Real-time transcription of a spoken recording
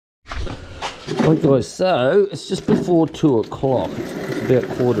Right guys, so it's just before 2 o'clock. It's about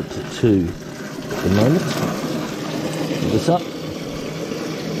 1:45 at the moment. Put this up.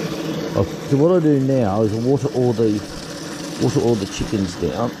 So what I do now is I water all the chickens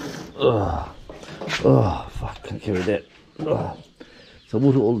down. Oh fuck, can't carry that. Ugh. So I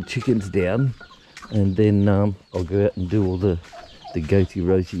water all the chickens down, and then I'll go out and do all the goatee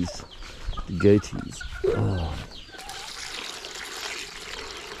roties. The goatees.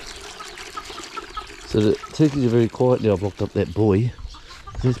 So the turkeys are very quiet now. I've locked up that boy.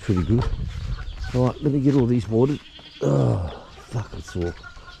 That's pretty good. Right, let me get all these watered. Oh, fuck, it's sore.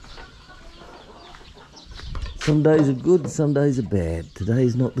 Some days are good, some days are bad.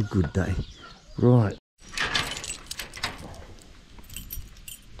 Today's not the good day. Right.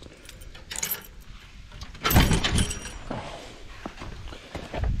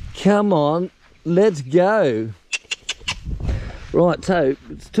 Come on, let's go. Right, so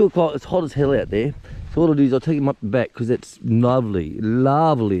it's 2 o'clock, it's hot as hell out there. So what I'll do is I'll take them up the back because it's lovely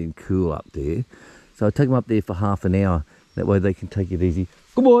and cool up there. So I'll take them up there for half an hour. That way they can take it easy.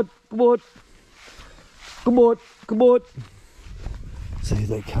 Come on, come on. Come on, come on. So here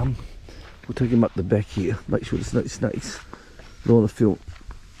they come. We'll take them up the back here. Make sure there's no snakes. I don't want to film.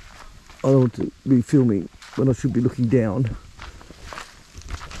 I don't want to be filming when I should be looking down.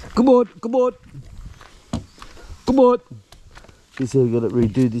 Come on, come on. Come on. This here, we've got to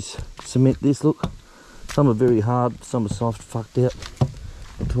redo this, cement this, look. Some are very hard, some are soft, fucked out.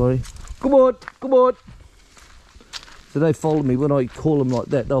 Not to worry. Come on, come on. So they follow me, when I call them like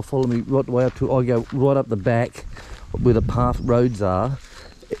that, they'll follow me right the way up to, I go right up the back where the path roads are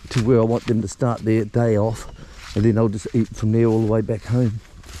to where I want them to start their day off, and then they'll just eat from there all the way back home.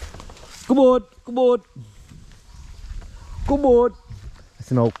 Come on, come on. Come on.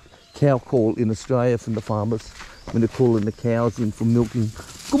 That's an old cow call in Australia from the farmers when they're calling the cows in for milking.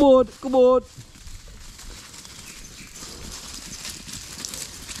 Come on, come on.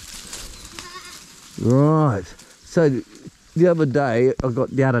 Right, so the other day, I got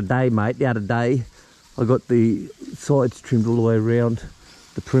the sides trimmed all the way around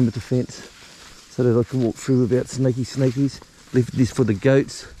the perimeter fence so that I can walk through without snakies. Left this for the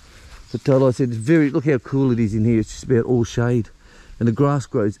goats. But I said, look how cool it is in here. It's just about all shade, and the grass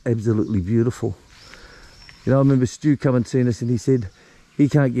grows absolutely beautiful. You know, I remember Stu come and seen us, and he said he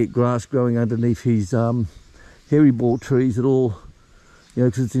can't get grass growing underneath his hairy ball trees at all. You know,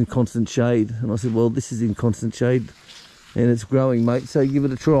 because it's in constant shade. And I said, well, this is in constant shade and it's growing, mate, so give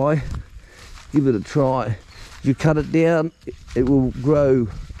it a try. Give it a try. If you cut it down, it will grow.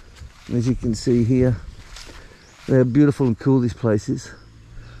 And as you can see here, how beautiful and cool this place is.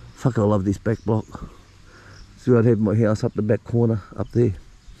 Fuck, I love this back block. So I'd have my house up the back corner, up there.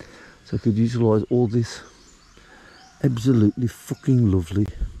 So I could utilise all this. Absolutely fucking lovely.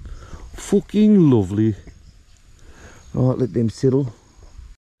 Fucking lovely. Right, let them settle.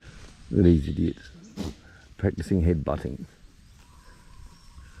 Look at these idiots, practicing headbutting.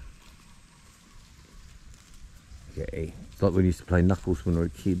 Okay, it's like when we used to play knuckles when we were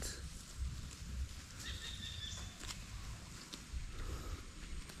kids.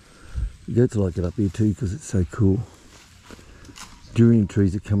 The goats like it up here too because it's so cool. Durian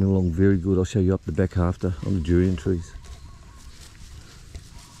trees are coming along very good. I'll show you up the back after on the durian trees.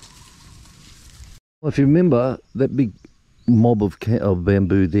 Well, if you remember that big mob of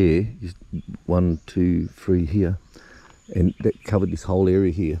bamboo there, is 1, 2, 3 here, and that covered this whole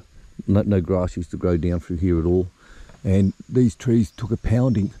area here. No grass used to grow down through here at all, and these trees took a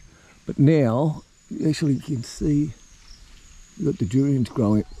pounding. But now you actually can see you've got the durians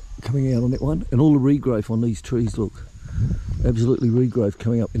coming out on that one, and all the regrowth on these trees, look, absolutely regrowth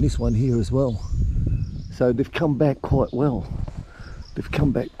coming up in this one here as well. So they've come back quite well. They've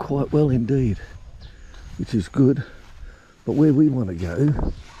come back quite well indeed, which is good. But where we want to go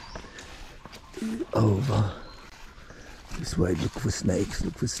is over this way. Look for snakes,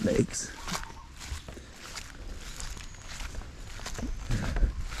 look for snakes.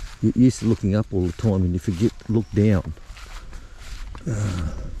 You're used to looking up all the time and you forget to look down.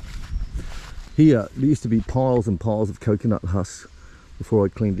 Here there used to be piles and piles of coconut husks before I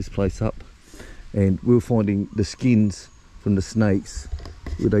cleaned this place up, and we were finding the skins from the snakes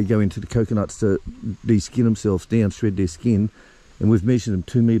where they go into the coconuts to de-skin themselves down, shred their skin, and we've measured them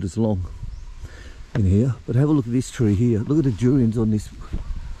 2 meters long in here. But have a look at this tree here. Look at the durians on this.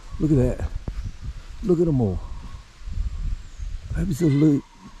 Look at that. Look at them all. Absolute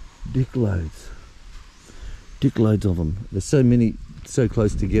dickloads. Dickloads of them. There's so many so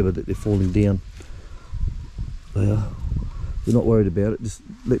close together that they're falling down. They are. We're not worried about it. Just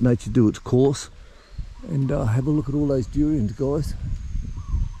let nature do its course. And have a look at all those durians, guys.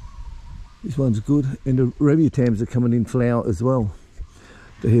 This one's good, and the ramutams are coming in flower as well.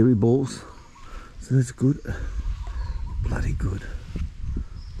 The hairy balls, so that's good. Bloody good.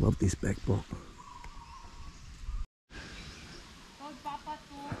 Love this back block. Told Papa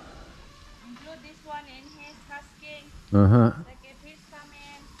to include this one in his husking. Uh-huh. Like if he's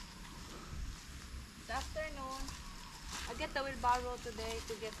coming this afternoon, I'll get the wheelbarrow today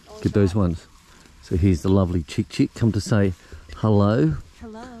to get all Get those ones. So here's the lovely chick come to say hello.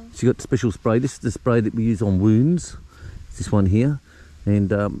 Hello. She got special spray. This is the spray that we use on wounds. It's this one here.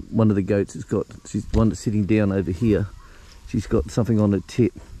 And one of the goats has got, she's the one that's sitting down over here. She's got something on her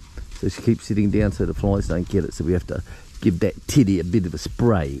tit. So she keeps sitting down so the flies don't get it. So we have to give that titty a bit of a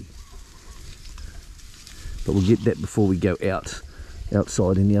spray. But we'll get that before we go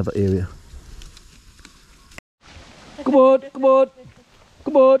outside in the other area. Come on, come on,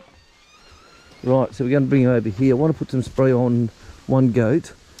 come on. Right, so we're going to bring him over here. I want to put some spray on one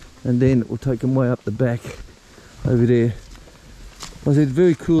goat, and then we'll take him way up the back over there. I said,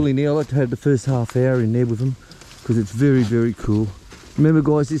 very cool in there. I like to have the first half hour in there with them because it's very, very cool. Remember,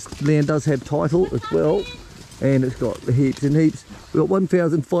 guys, this land does have title as well, and it's got heaps and heaps. We got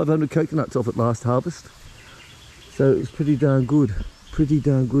 1,500 coconuts off it last harvest, so it's pretty darn good. Pretty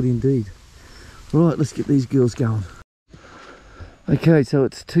darn good indeed. Right, let's get these girls going. Okay, so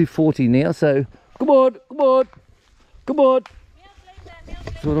it's 2:40 now, so come on, come on, come on.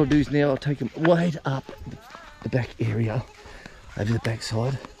 So what I'll do is now I'll take them right up the back area, over the back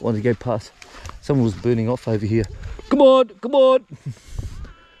side. I wanted to go past, someone was burning off over here. Come on, come on,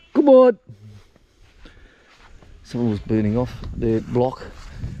 come on. Someone was burning off their block.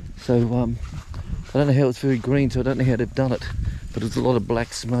 So I don't know how it's very green, so I don't know how they've done it, but there's a lot of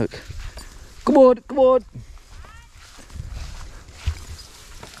black smoke. Come on, come on.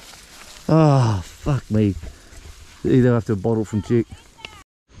 Ah, oh, fuck me. Either have to bottle from Chick.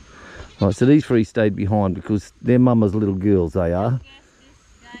 Right, so these three stayed behind because they're mama's little girls, they are.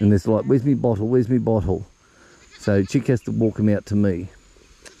 And it's like, where's me bottle, where's me bottle? So Chick has to walk them out to me.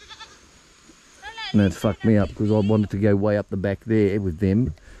 And that's fucked me up because I wanted to go way up the back there with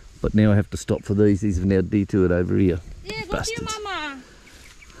them. But now I have to stop for these. These have now detoured over here. Yeah, go to your mama.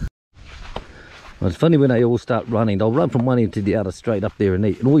 Well, it's funny when they all start running. They'll run from one end to the other straight up there and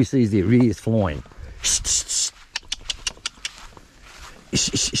eat. And all you see is their ears flying.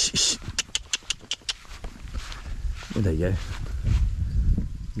 There they go.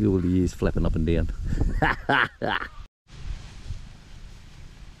 Look at all the ears flapping up and down.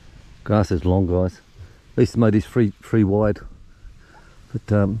 Grass is long, guys. At least made this three wide.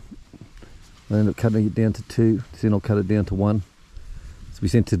 But I ended up cutting it down to 2. Then I'll cut it down to 1. So we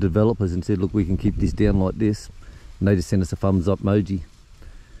sent to developers and said, look, we can keep this down like this. And they just sent us a thumbs up emoji.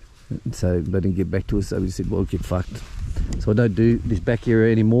 And so they didn't get back to us, so we said, well, get fucked. So I don't do this back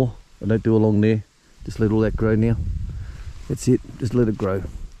area anymore. I don't do along there. Just let all that grow now. That's it, just let it grow.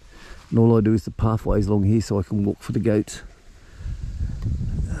 And all I do is the pathways along here so I can walk for the goats.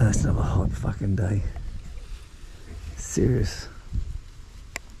 It's another hot fucking day. Serious.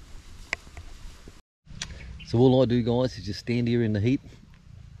 So all I do, guys, is just stand here in the heat.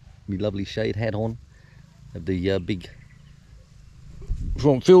 My lovely shade hat on. Have the big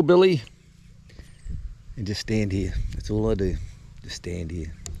from Phil Billy. And just stand here. That's all I do. Just stand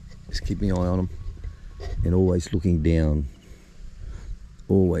here. Just keep my eye on them. And always looking down.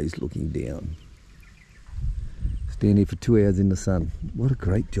 Always looking down. Stand here for 2 hours in the sun. What a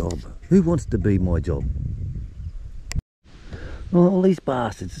great job. Who wants to be my job? Oh, all these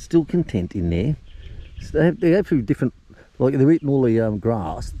bastards are still content in there. So they go through different, like they're eating all the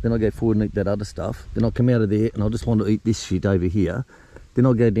grass, then I go forward and eat that other stuff, then I'll come out of there and I just want to eat this shit over here, then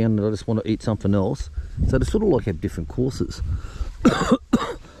I'll go down and I just want to eat something else. So they sort of like have different courses.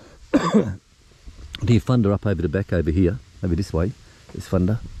 Dear Thunder up over the back over here, over this way, there's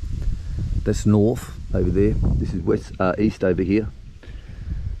Thunder. That's north over there, this is west, east over here.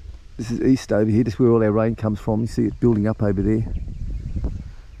 This is east over here, this is where all our rain comes from. You see it's building up over there.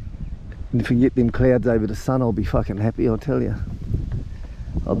 And if we get them clouds over the sun, I'll be fucking happy, I'll tell you.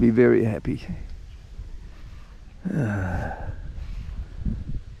 I'll be very happy.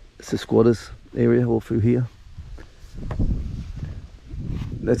 It's the squatters area all through here.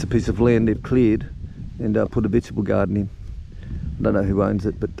 That's a piece of land they've cleared and put a vegetable garden in. I don't know who owns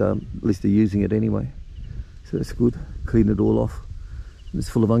it, but at least they're using it anyway. So that's good. Clean it all off. And it's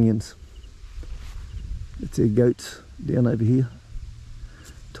full of onions. It's their goats down over here,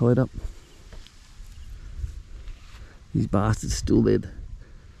 tied up. These bastards still there,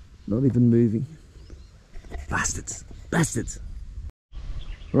 not even moving. Bastards, bastards.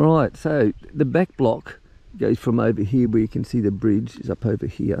 Right, so the back block goes from over here where you can see the bridge is up over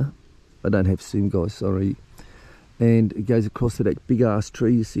here. I don't have zoom, guys, sorry. And it goes across to that big ass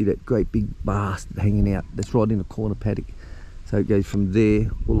tree. You see that great big bast hanging out. That's right in the corner paddock. So it goes from there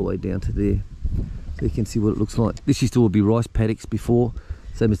all the way down to there. So you can see what it looks like. This used to all be rice paddocks before.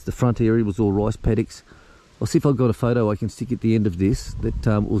 Same as the front area was all rice paddocks. I'll see if I've got a photo I can stick at the end of this.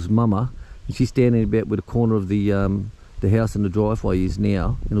 That was Mama. And she's standing about where the corner of the house and the driveway is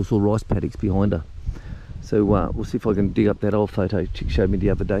now. And it's all rice paddocks behind her. So we'll see if I can dig up that old photo Chick showed me the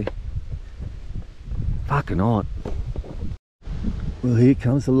other day. Fucking hot. Well, here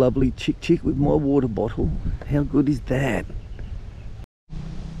comes a lovely chick with my water bottle. How good is that?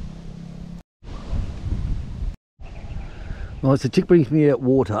 Right, so Chick brings me out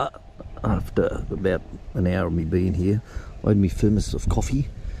water after about an hour of me being here. I had me thermos of coffee.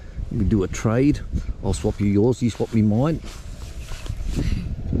 We do a trade. I'll swap you yours, you swap me mine.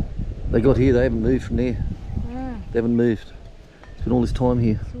 They got here, they haven't moved from there. They haven't moved. It's been all this time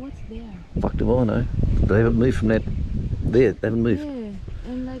here. So what's there? Fuck do I know. They haven't moved from that. There, they haven't moved.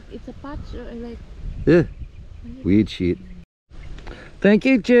 Yeah, and like it's a patch or like... Yeah. Weird shit. Thank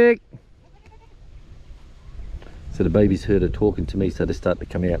you, Chick. So the babies heard her talking to me, so they start to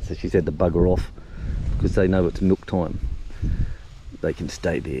come out. So she's had to bugger off because they know it's milk time. They can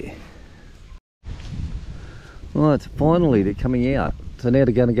stay there. Right, so finally they're coming out. So now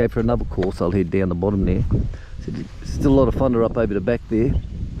they're going to go for another course. I'll head down the bottom there. So it's still a lot of fun. They're up over the back there,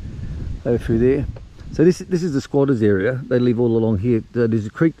 over through there. So this is the squatters area. They live all along here. There's a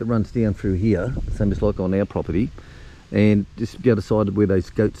creek that runs down through here, same as like on our property. And just the other side of where those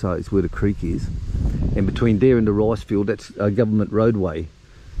goats are is where the creek is. And between there and the rice field, that's a government roadway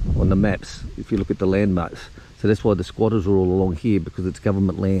on the maps, if you look at the landmarks. So that's why the squatters are all along here, because it's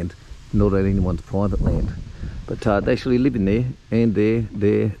government land, not on anyone's private land. But they actually live in there, and there,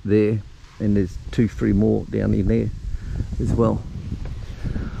 and there's 2, 3 more down in there as well.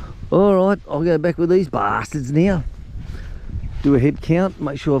 Alright, I'll go back with these bastards now. Do a head count,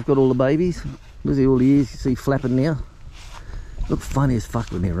 make sure I've got all the babies. There's all the ears you see flapping now. Look funny as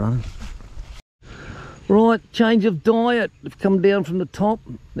fuck when they're running. Right, change of diet. They've come down from the top,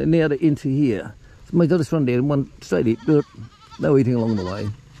 and now they're into here. So mate, I'll just run down one straight in. No eating along the way.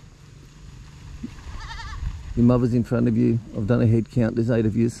 Your mother's in front of you. I've done a head count, there's 8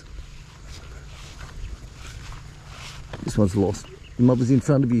 of yous. This one's lost. Your mother's in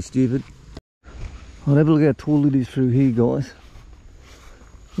front of you, stupid. I'll have a look how tall it is through here, guys.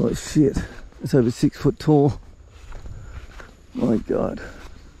 Like shit. It's over 6 foot tall. My God.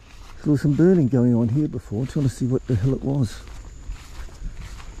 There was some burning going on here before. I'm trying to see what the hell it was.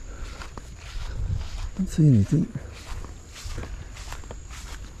 Don't see anything.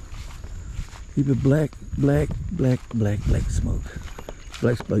 Heap of black smoke.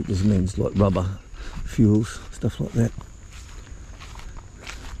 Black smoke just means like rubber, fuels, stuff like that.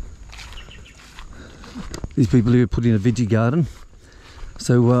 These people here put in a veggie garden.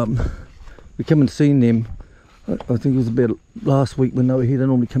 So we come and seen them. I think it was about last week when they were here. They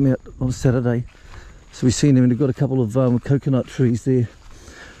normally come out on a Saturday. So we've seen them, and they've got a couple of coconut trees there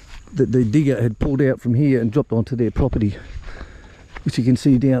that the digger had pulled out from here and dropped onto their property, which you can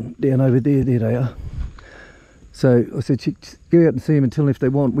see down over there. There they are. So I said, go out and see them and tell them if they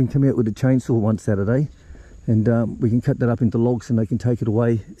want, we can come out with a chainsaw one Saturday, and we can cut that up into logs and they can take it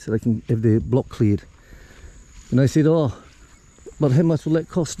away so they can have their block cleared. And they said, oh, but how much will that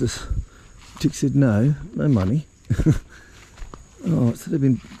cost us? Chick said, no money. Oh, so they've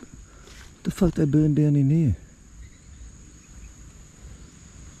been, the fuck they burned down in there?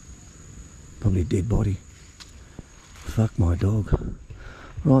 Probably a dead body. Fuck my dog.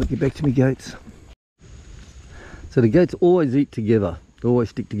 Right, get back to me goats. So the goats always eat together. They always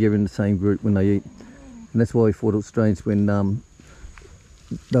stick together in the same group when they eat. And that's why we thought it was strange when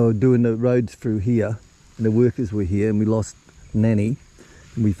they were doing the roads through here and the workers were here, and we lost Nanny.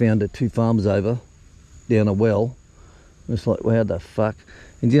 And we found her 2 farms over down a well. And it's like, wow, the fuck.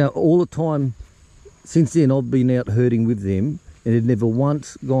 And you know, all the time since then I've been out herding with them, and they've never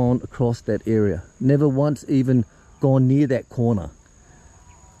once gone across that area. Never once even gone near that corner.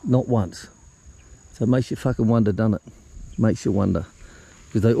 Not once. So it makes you fucking wonder, doesn't it? Makes you wonder.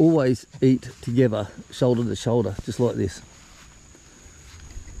 Because they always eat together, shoulder to shoulder, just like this.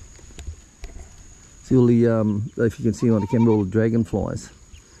 See all the, if you can see on the camera, all the dragonflies.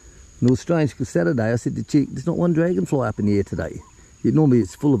 And it was strange because Saturday I said to Chick, there's not one dragonfly up in the air today. Yet normally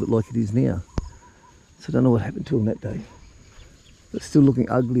it's full of it like it is now. So I don't know what happened to them that day. But still looking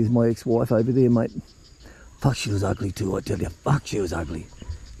ugly as my ex-wife over there, mate. Fuck, she was ugly too, I tell you. Fuck, she was ugly.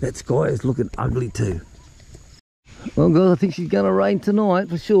 That sky is looking ugly too. Well, guys, I think she's going to rain tonight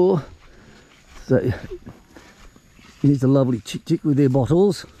for sure. So here's the lovely chick with their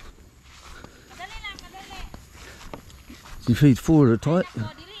bottles. She feeds 4 at a time.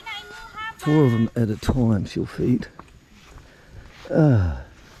 4 of them at a time she'll feed. I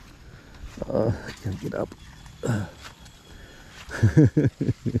can't get up.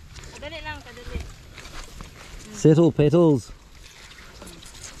 Settle, petals.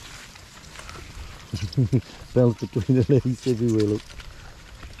 Bells between the legs everywhere, look.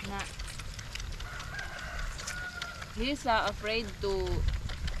 Nah. He's afraid to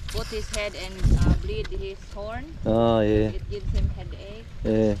put his head and bleed his horn. Oh yeah. It gives him headache.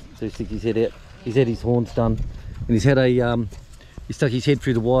 Yeah, so he stick his head out. He's had his horns done. And he's had a he stuck his head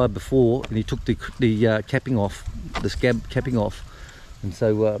through the wire before and he took the capping off, the scab capping off. And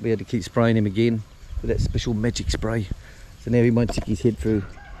so we had to keep spraying him again with that special magic spray. So now he won't stick his head through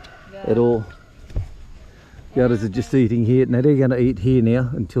at all. The others are just eating here. Now they're going to eat here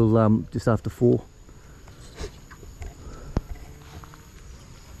now until just after 4.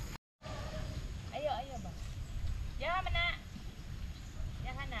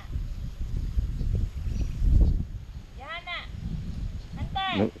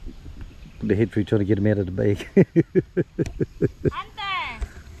 Nope. Put the head through trying to get him out of the bag.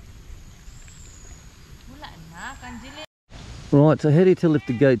 Right, so how do you tell if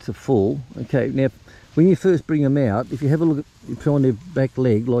the goats are full? Okay, now when you first bring them out, if you have a look at on their back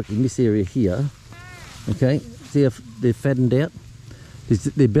leg, like in this area here, okay, see how they're fattened out?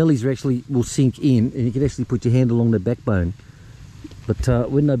 Their bellies are actually will sink in and you can actually put your hand along their backbone. But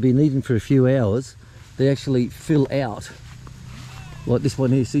when they've been eating for a few hours, they actually fill out. Like this one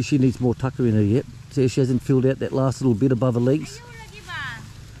here, see she needs more tucker in her yet. See she hasn't filled out that last little bit above her legs.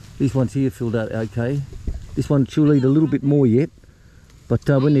 These ones here filled out okay. This one she'll eat a little bit more yet. But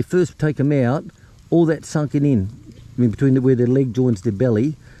when they first take them out, all that's sunken in. I mean between where their leg joins their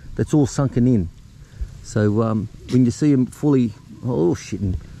belly, that's all sunken in. So when you see them fully, oh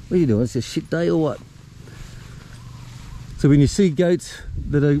shitting, what are you doing? It's a shit day or what? So when you see goats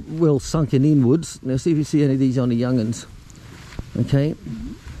that are well sunken inwards, now see if you see any of these on the young'uns. Okay,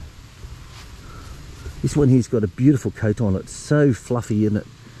 this one here's got a beautiful coat on it, so fluffy isn't it?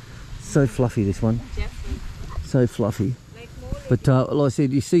 So fluffy this one, so fluffy. But like I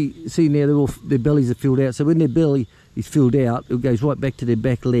said, you see now their bellies are filled out, so when their belly is filled out it goes right back to their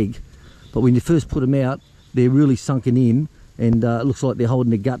back leg. But when you first put them out they're really sunken in and it looks like they're holding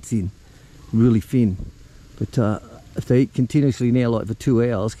their guts in, really thin. But if they eat continuously now, like for 2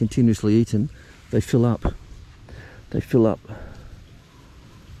 hours continuously eating, they fill up. They fill up.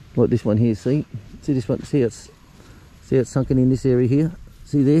 Like this one here, see this one, see it's sunken in this area here,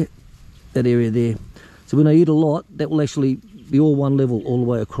 see there, that area there. So when they eat a lot, that will actually be all one level all the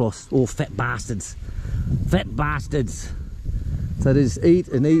way across, all fat bastards, so they just eat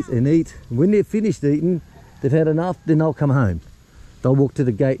and eat and eat. When they're finished eating, they've had enough, then they'll come home. They'll walk to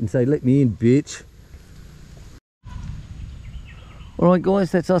the gate and say, let me in, bitch. Alright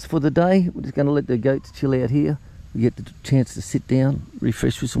guys, that's us for the day. We're just going to let the goats chill out here. We get the chance to sit down,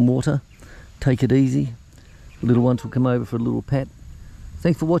 refresh with some water, take it easy. The little ones will come over for a little pat.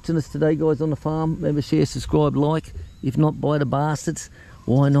 Thanks for watching us today guys on the farm. Remember, share, subscribe, like. If not, buy the bastards.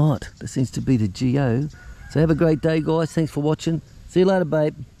 Why not? That seems to be the GO. So have a great day guys. Thanks for watching. See you later,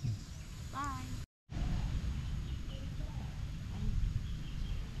 babe.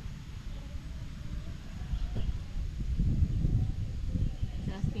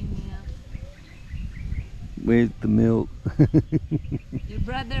 Where's the milk? Your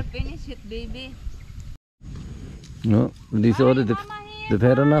brother finished it, baby. No, they decided they've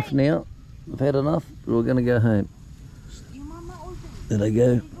had enough now. They've had enough. We're all going to go home. There they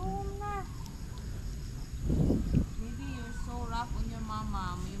go. Maybe you're so rough on your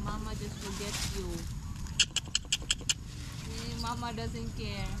mama. Your mama just forgets you. See, mama doesn't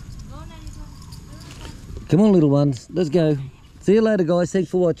care. Go now, Come on, little ones. Let's go. See you later, guys.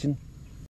 Thanks for watching.